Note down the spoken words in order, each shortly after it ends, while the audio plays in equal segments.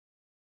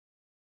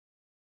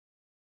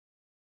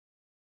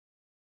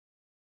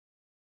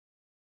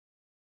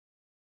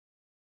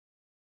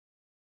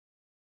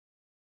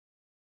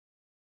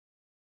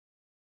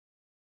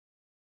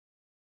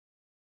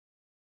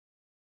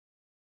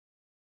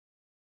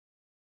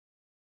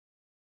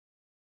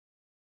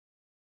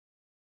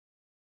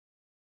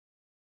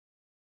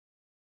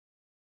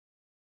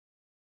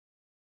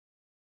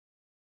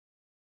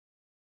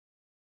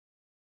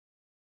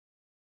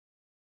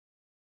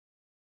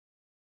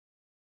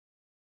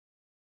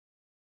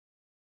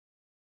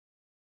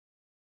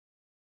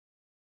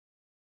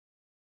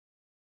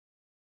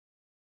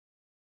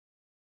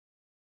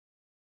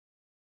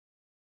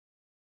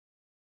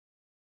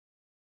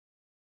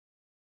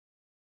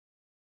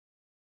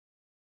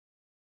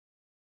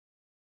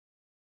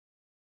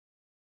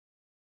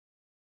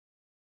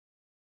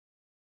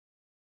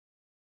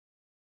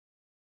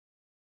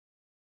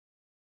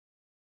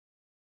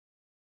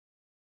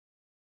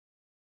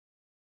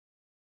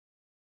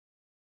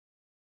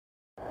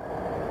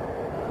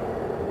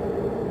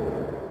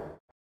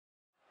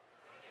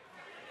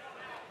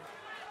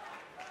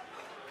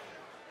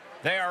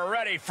They are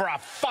ready for a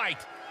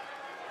fight.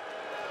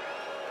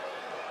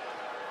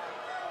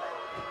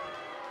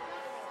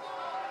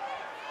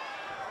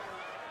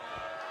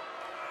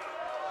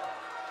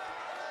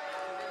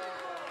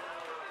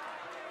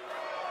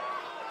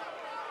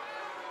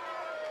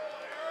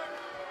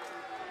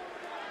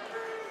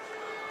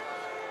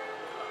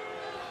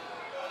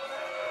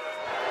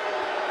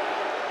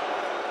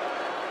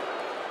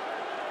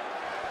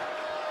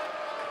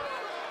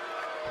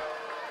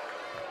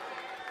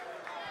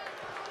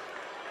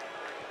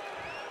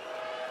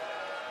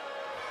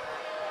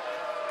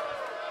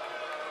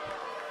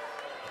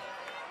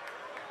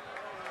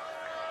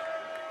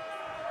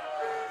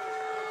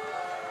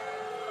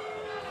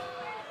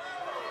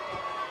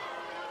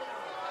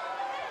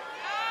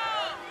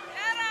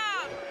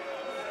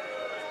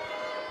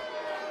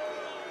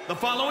 The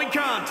following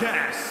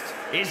contest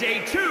is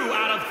a 2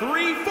 out of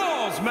 3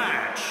 falls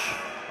match.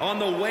 On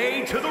the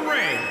way to the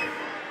ring,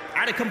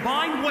 at a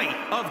combined weight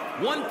of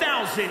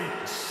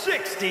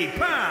 1,060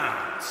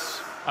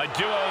 pounds. A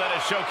duo that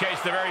has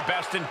showcased the very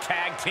best in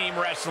tag team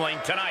wrestling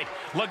tonight.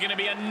 Looking to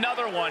be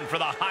another one for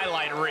the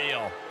highlight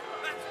reel.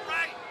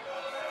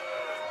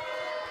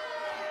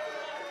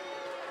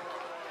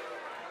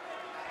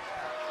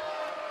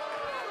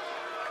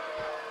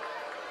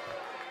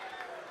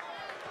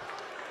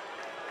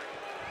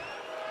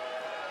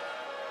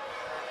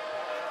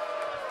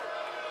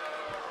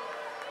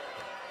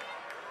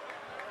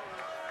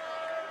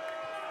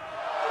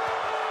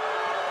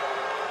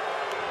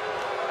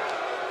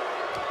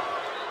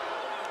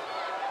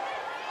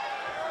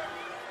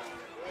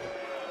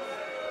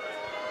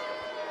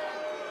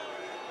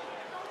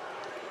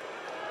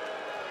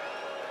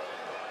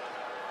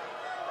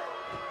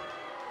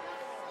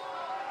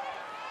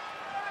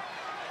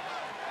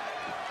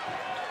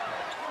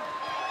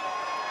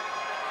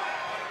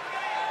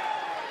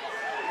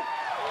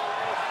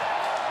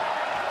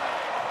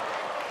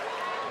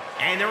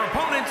 And their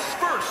opponents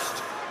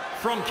first,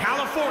 from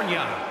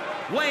California,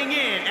 weighing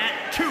in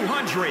at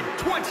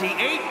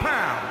 228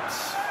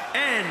 pounds,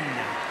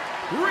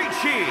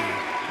 Enrique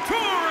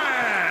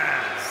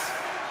Torres.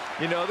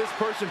 You know, this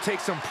person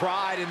takes some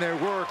pride in their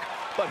work,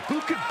 but who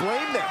could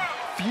blame them?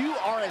 Few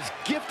are as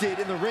gifted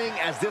in the ring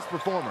as this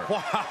performer.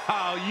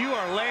 Wow, you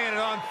are laying it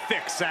on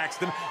thick,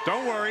 Saxton.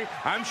 Don't worry,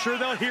 I'm sure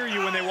they'll hear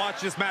you when they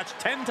watch this match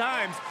 10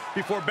 times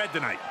before bed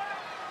tonight.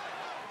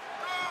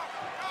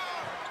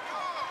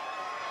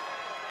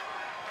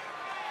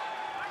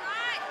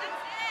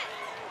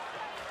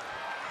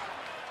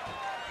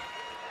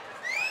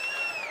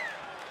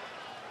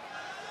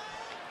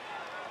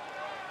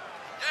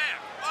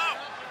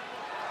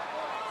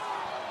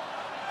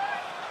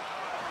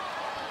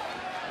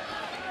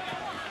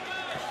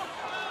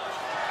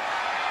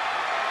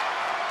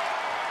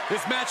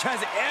 This match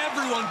has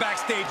everyone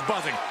backstage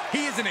buzzing.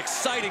 He is an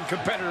exciting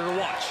competitor to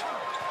watch.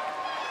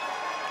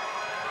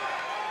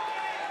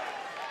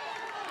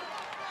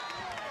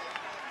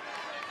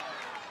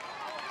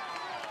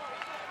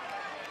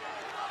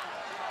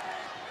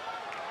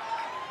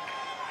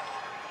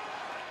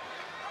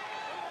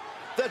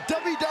 The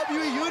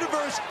WWE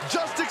Universe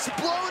just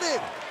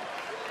exploded.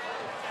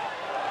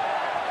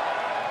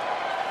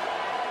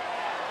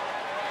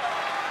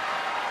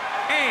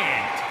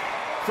 And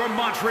from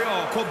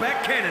Montreal,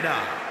 Quebec, Canada,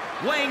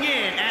 weighing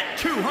in at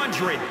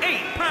 208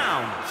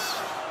 pounds,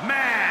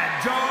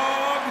 Mad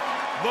Dog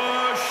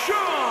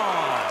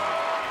Vachon.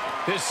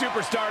 This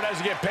superstar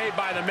doesn't get paid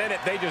by the minute.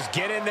 They just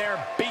get in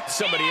there, beat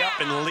somebody up,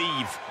 and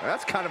leave.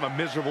 That's kind of a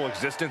miserable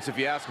existence, if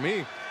you ask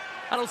me.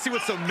 I don't see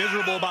what's so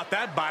miserable about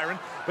that, Byron.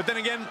 But then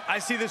again, I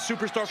see this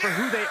superstar for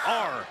who they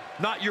are,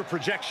 not your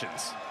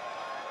projections.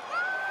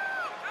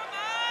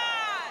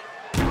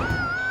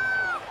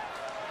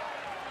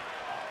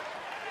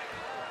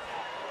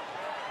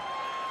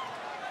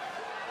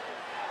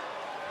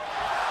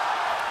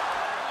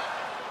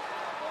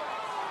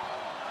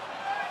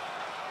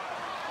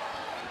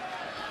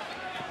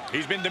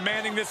 He's been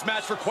demanding this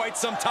match for quite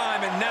some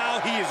time, and now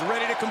he is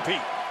ready to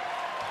compete.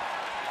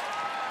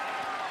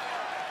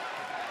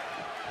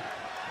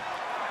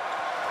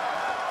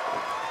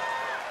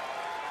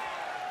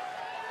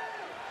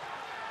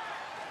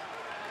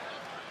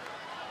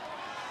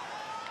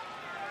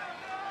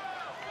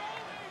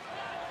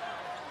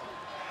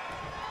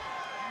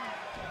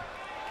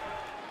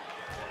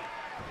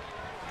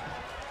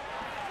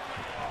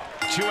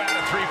 Two out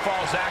of 3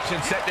 falls action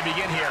set to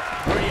begin here,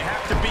 where you have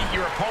to beat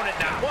your opponent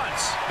not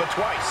once, but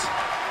twice.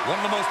 One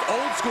of the most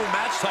old-school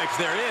match types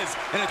there is,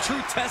 and a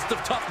true test of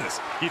toughness.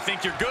 You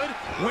think you're good?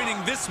 Winning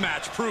this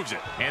match proves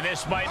it. And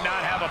this might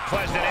not have a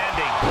pleasant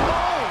ending.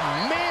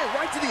 Oh, man,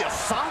 right to the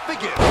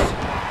esophagus.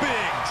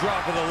 Big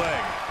drop of the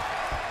leg.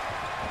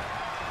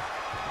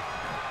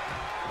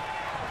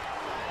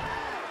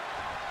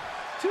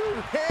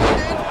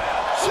 Two-handed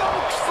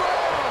choke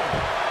slam.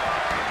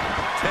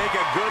 Take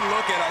a good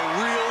look at a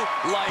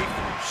real-life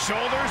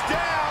Shoulders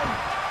down.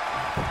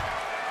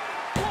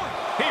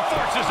 He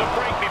forces a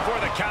break before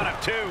the count of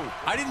 2.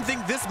 I didn't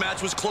think this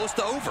match was close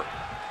to over.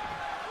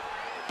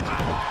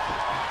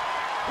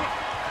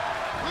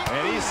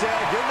 And he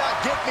said, "You're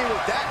not getting me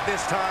with that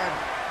this time."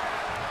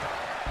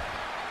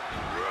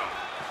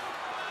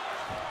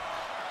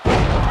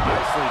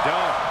 Nicely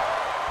done.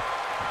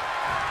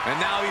 And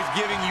now he's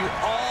giving you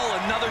all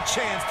another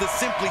chance to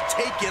simply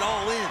take it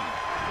all in.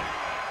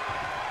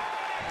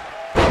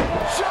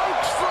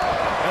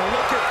 Chokeslam! And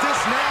look at this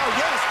now.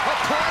 Yes,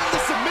 applying the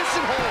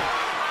submission hold.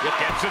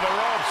 Gets to the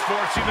ropes,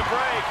 forcing the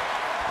break.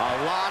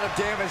 A lot of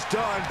damage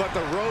done, but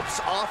the ropes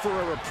offer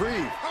a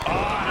reprieve. Oh,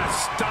 and a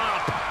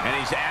stomp. And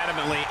he's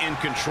adamantly in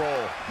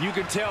control. You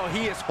can tell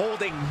he is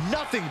holding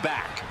nothing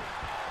back.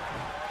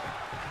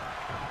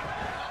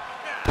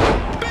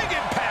 Big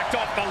impact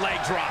off the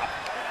leg drop.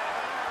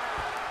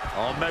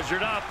 All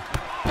measured up.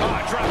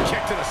 Oh, drop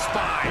kick to the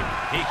spine.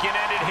 He can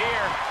end it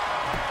here.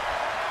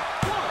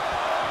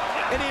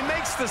 And he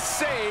makes the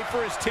save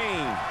for his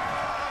team.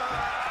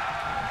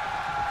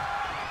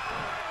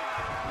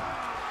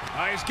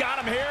 Oh, he's got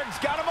him here. He's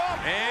got him up.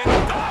 And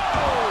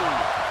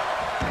oh!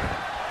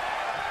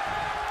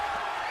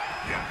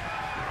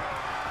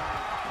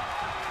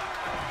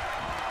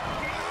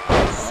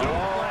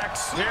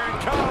 Suplex. Here it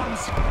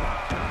comes.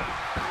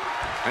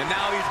 And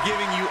now he's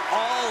giving you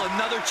all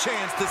another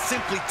chance to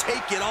simply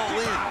take it all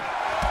in.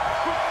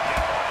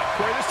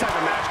 Corey, this type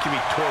of match can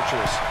be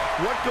torturous.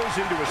 What goes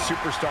into a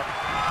superstar?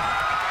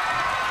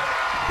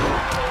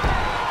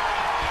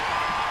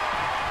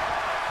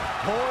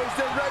 Poised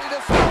and ready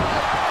to strike.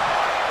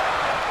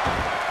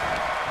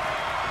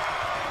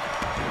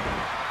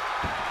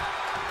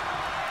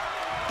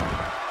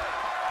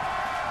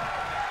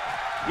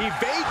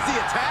 Evades the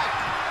attack.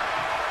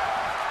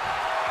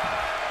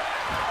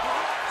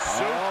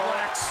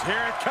 Suplex.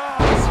 Here it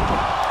comes.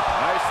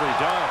 Nicely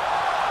done.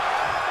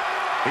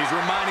 He's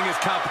reminding his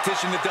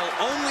competition that they'll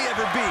only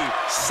ever be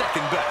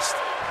second best.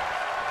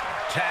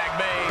 Tag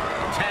made.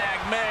 Tag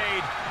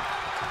made.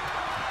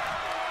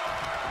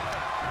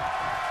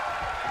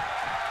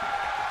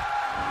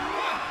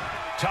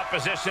 Tough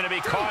position to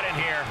be caught in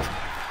here.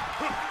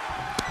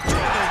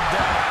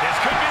 This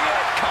could be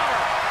it. Cover.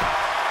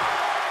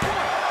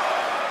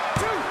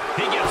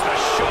 He gets the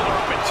shoulder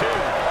up at 2.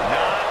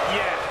 Not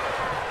yet.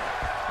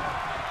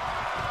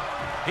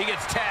 He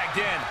gets tagged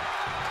in.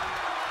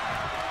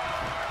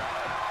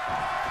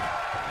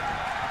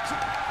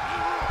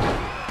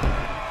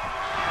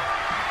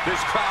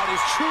 This crowd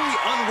is truly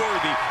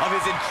unworthy of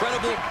his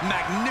incredible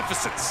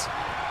magnificence.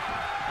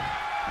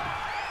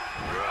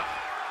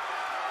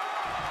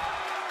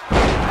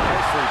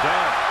 Nicely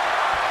done.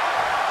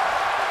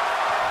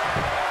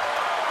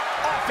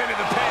 Off into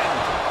the pin.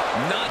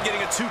 Not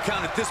getting a 2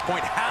 count at this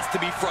point has to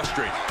be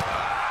frustrating.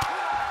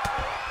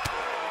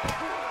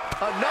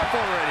 Enough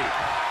already.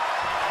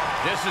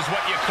 This is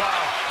what you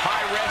call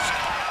high risk,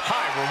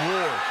 high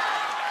reward.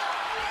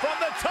 From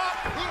the top.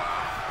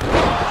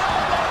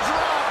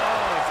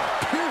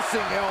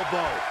 Piercing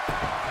elbow.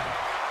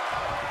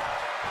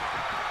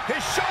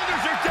 His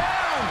shoulders are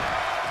down.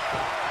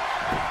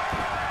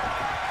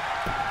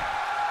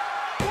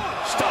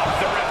 Stops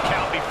the ref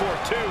count before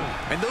 2.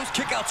 And those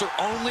kickouts are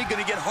only going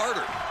to get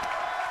harder.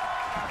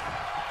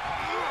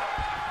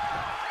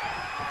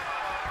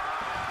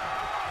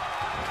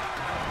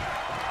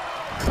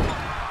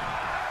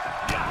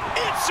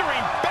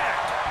 Answering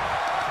back.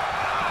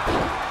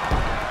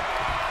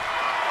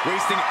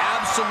 Wasting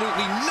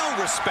absolutely no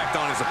respect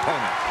on his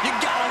opponent. You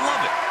gotta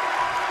love it.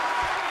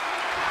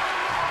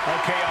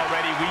 Okay,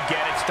 already, we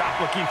get it. Stop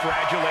looking for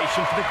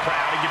adulation for the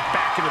crowd and get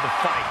back into the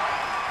fight.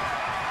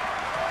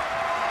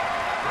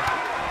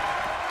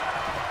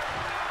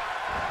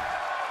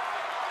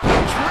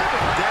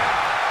 Driven down.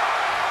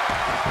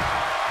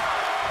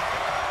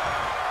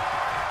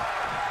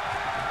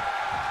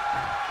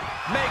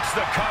 Makes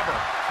the cover.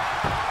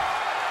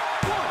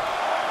 1,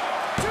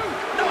 2,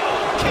 no!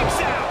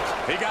 Kicks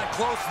out. He got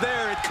close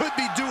there. It could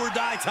be do or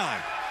die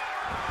time.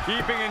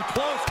 Keeping in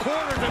close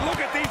quarters, and look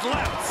at these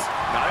lefts.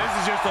 Now this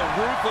is just a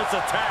ruthless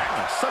attack.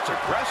 Such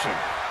aggression.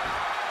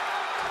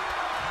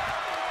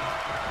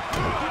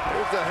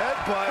 There's a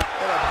headbutt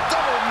and a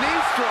double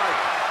knee strike.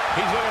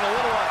 He's looking a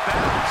little off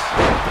balance.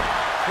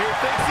 He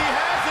thinks he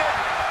has it.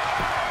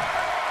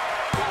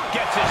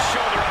 Gets his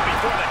shoulder up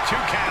before the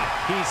 2 count.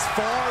 He's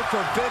far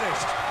from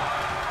finished.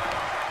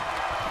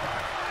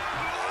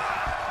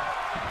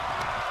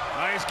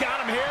 He's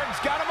got him here. He's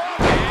got him up.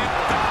 And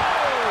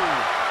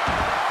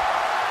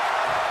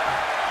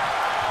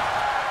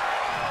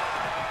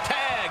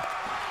tag.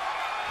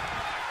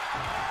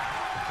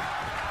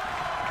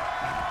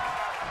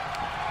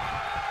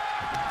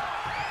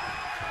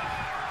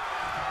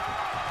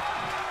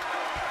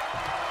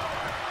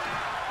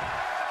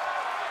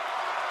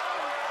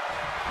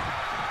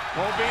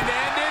 Hoping to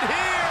end it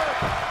here.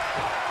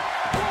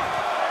 1,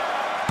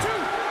 2.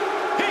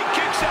 He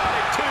kicks out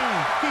at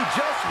 2. He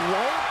just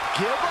won't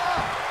give up.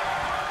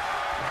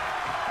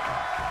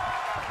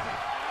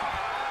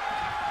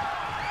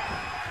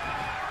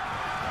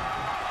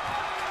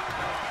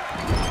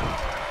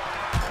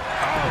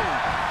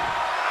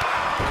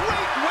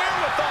 Great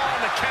wherewithal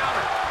on the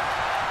counter.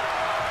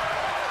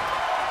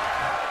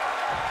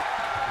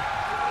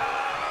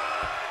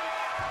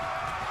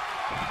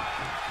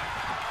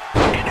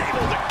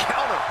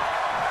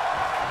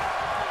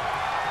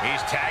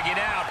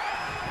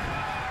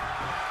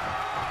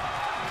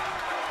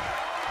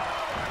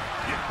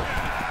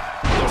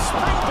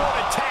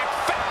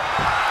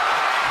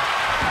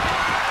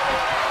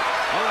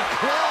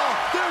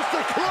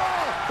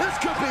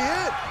 This could be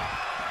it.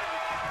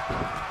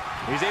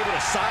 He's able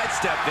to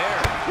sidestep there.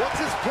 What's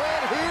his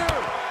plan here?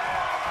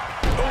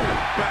 Ooh,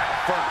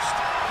 back first.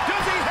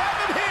 Does he have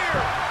it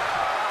here?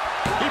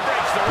 He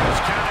breaks the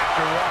ribs count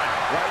after one.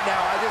 Right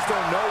now, I just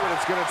don't know what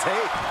it's going to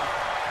take.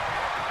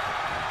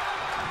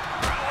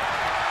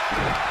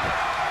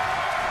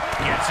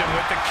 Gets him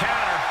with the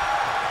counter.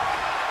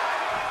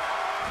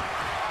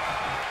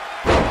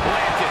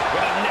 Planted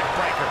with a neck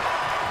breaker.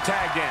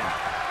 Tagged in.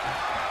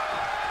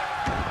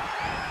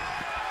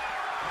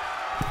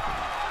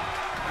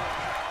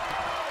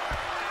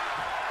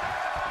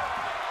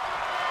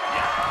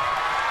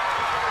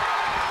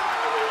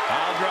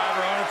 Pile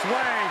driver on its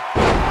way.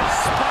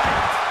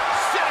 Spiked.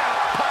 Sit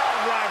out. Pile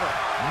driver.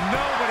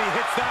 Nobody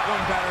hits that one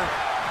better.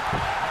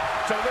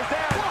 Shoulders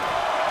down.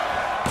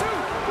 1, 2,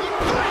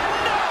 3.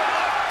 No!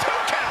 2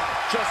 count!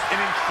 Just an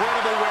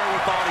incredible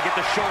wherewithal to get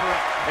the shoulder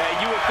up.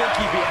 You would think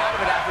he'd be out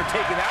of it after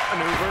taking that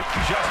maneuver.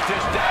 Just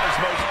dished out his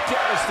most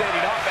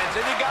devastating offense,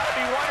 and you got to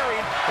be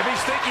wondering if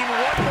he's thinking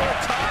one more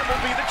time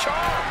will be the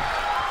charm.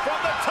 From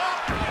the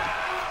top.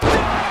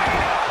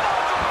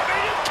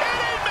 Are you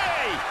kidding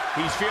me?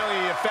 He's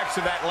feeling the effects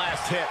of that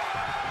last hit.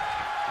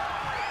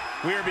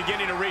 We are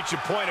beginning to reach a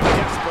point of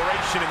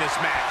desperation in this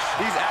match.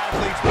 These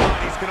athletes'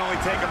 bodies can only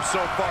take them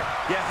so far.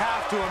 You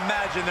have to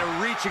imagine they're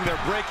reaching their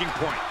breaking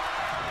point.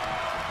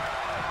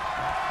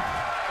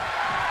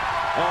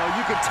 Oh,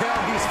 you can tell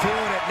he's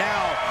feeling it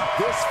now.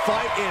 This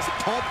fight is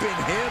pumping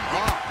him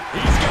up.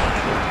 He's got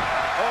it.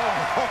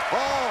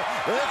 Oh,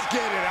 let's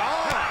get it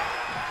on.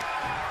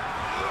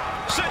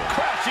 Sent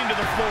crashing to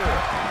the floor.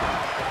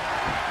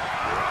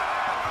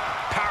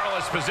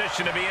 Powerless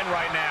position to be in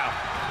right now.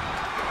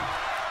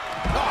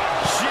 Oh,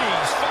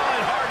 jeez,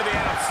 falling hard to the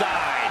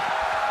outside.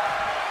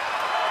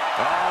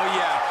 Oh,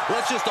 yeah.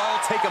 Let's just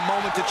all take a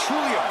moment to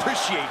truly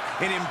appreciate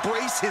and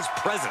embrace his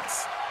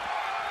presence.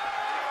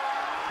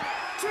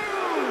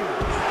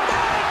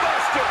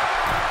 Buster.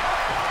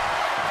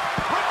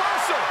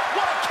 Reversal.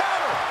 What a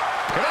counter.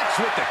 Connects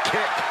with the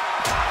kick.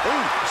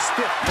 Ooh,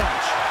 stiff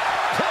punch.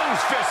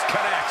 Closed fist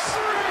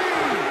connects.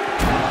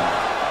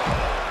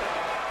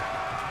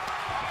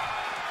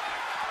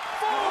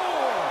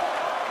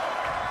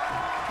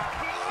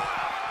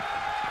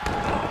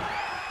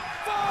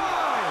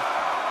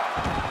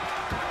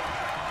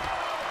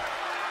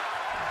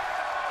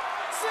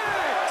 6.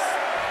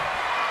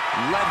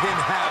 Let him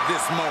have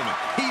this moment.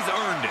 He's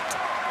earned it.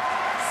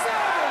 7.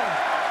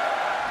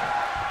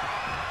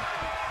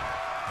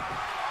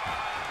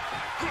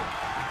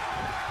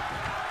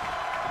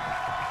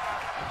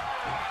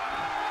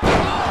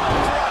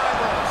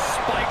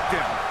 Spiked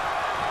him.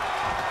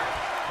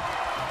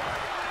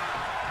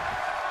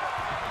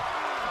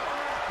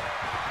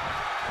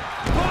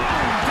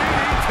 Boom!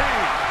 DDT.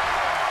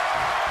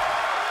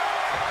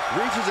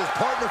 Reaches his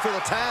partner for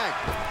the tag.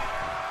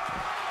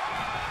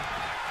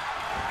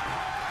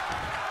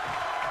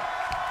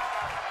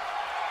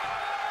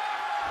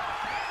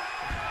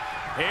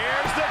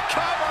 Here's the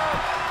cover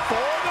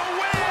for the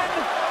win.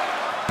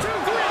 2, 3,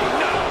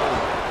 no.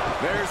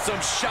 There's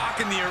some shock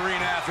in the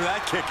arena after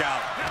that kick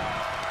out.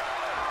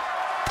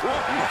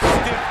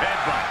 Stiff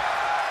headbutt.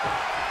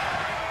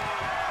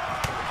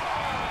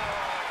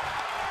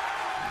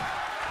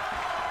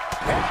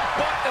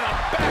 Headbutt to the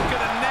back of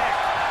the neck.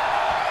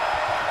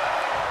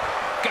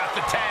 Got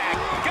the tag.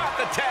 Got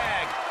the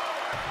tag.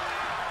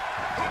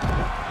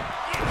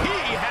 He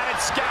had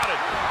it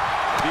scouted.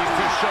 These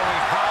two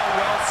showing how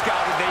well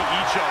scouted they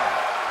each are.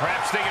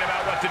 Perhaps thinking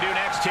about what to do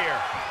next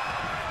here.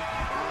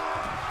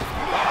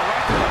 Oh,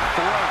 right to the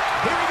throat.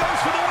 Here he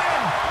goes for the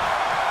win.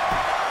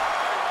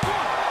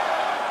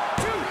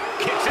 1,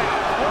 2. Kicks out.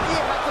 What do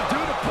you have to do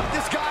to put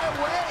this guy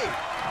away?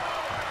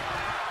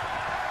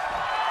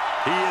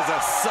 He is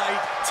a sight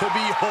to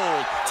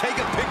behold.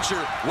 Take a picture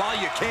while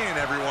you can,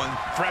 everyone.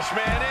 Fresh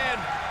man in.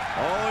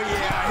 Oh,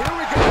 yeah. Here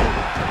we go.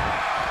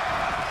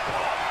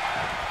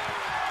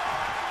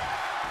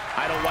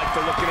 I don't like the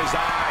look in his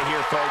eye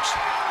here, folks.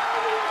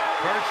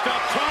 Perched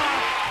up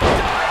top.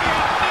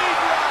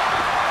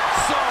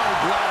 So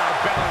glad I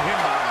bailed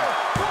him out.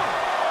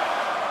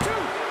 1,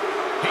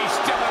 2. He's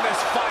still in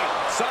this fight.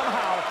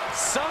 Somehow,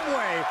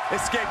 someway,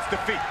 escapes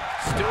defeat.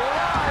 Still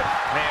alive.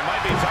 Man, it might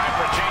be time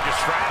for a change of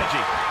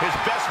strategy. His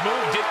best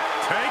move did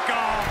Take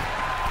off.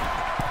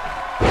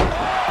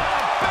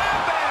 Bam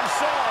Bam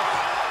Soft.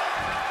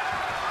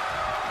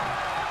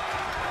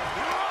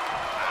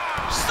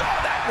 Saw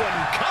that one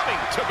coming.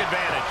 Took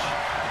advantage.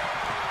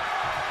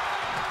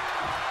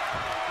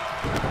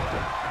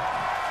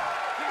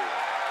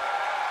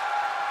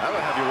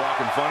 That'll have you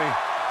walking funny.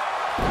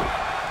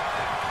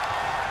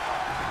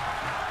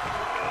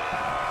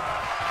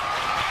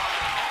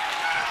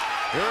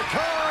 Here it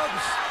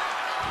comes.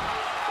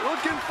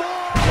 Looking for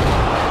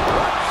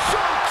a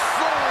choke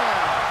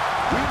slam.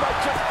 We might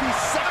just be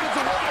seconds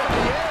away from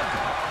the end.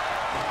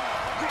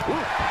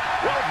 Ooh,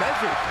 well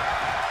measured.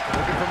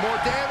 Looking for more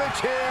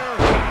damage here.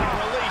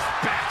 Release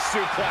back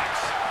suplex.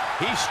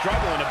 He's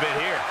struggling a bit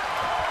here.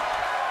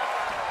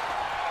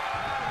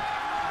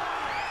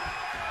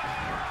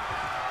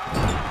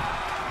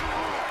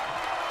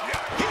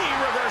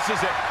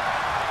 reverses it.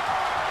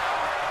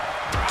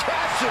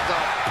 Catches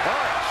a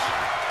punch.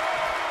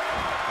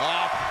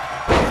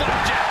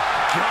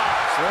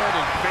 Gosh,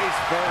 landing face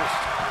first.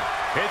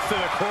 Hits to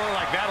the core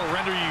like that'll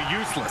render you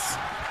useless.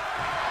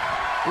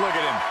 Look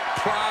at him.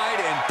 Pride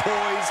and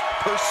poise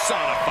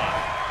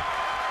personified.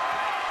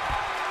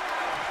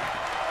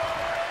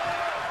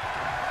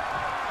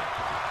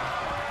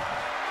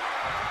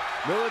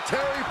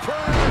 Military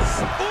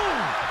press. Ooh.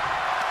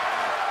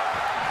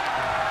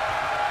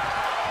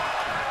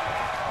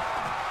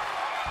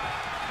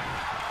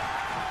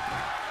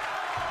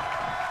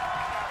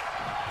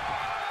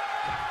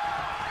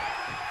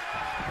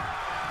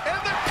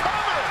 And the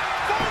cover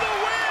for the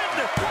win.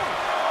 1,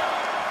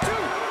 2,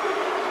 3.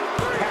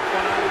 Tap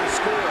one out of the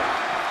score.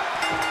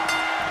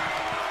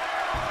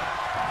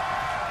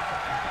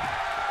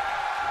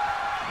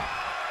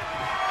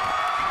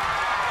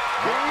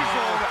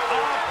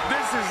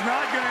 This is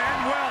not going to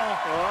end well.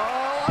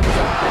 Oh,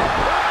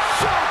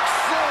 choke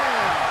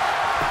slam.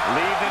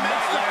 Leave the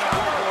net light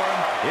on for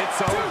him. It's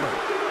over.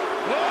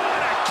 What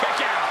a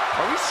kick out.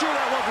 Are we sure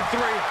that wasn't 3?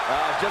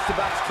 Just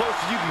about as close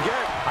as you can get.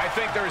 I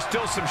think there is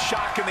still some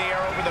shock in the air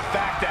over the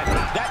fact that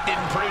that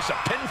didn't produce a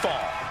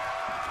pinfall.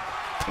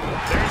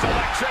 There's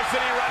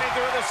electricity running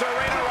through this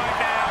arena right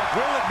now.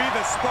 Will it be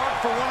the spark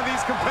for one of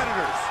these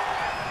competitors?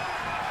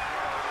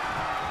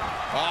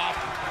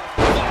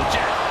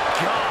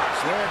 Gosh,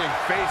 landing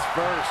face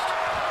first.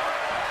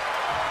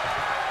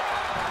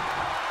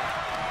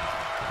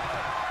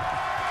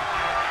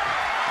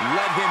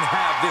 Let him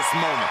have this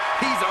moment.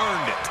 He's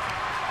earned it.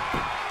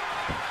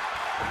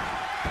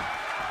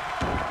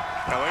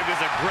 Now look at this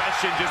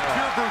aggression, just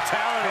pure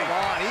brutality. Come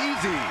on,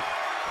 easy.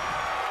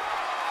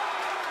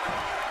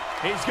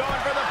 He's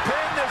going for the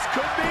pin. This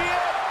could be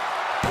it.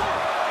 1,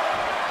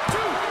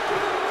 2,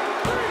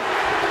 3.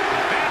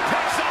 And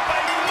picks up a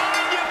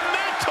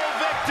monumental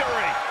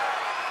victory.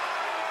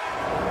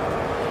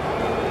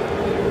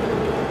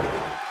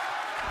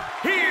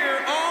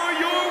 Here are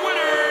your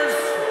winners.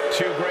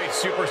 Two great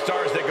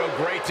superstars that go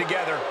great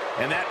together,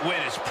 and that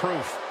win is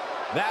proof.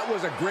 That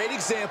was a great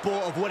example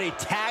of what a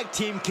tag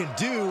team can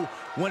do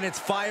when it's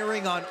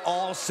firing on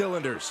all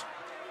cylinders.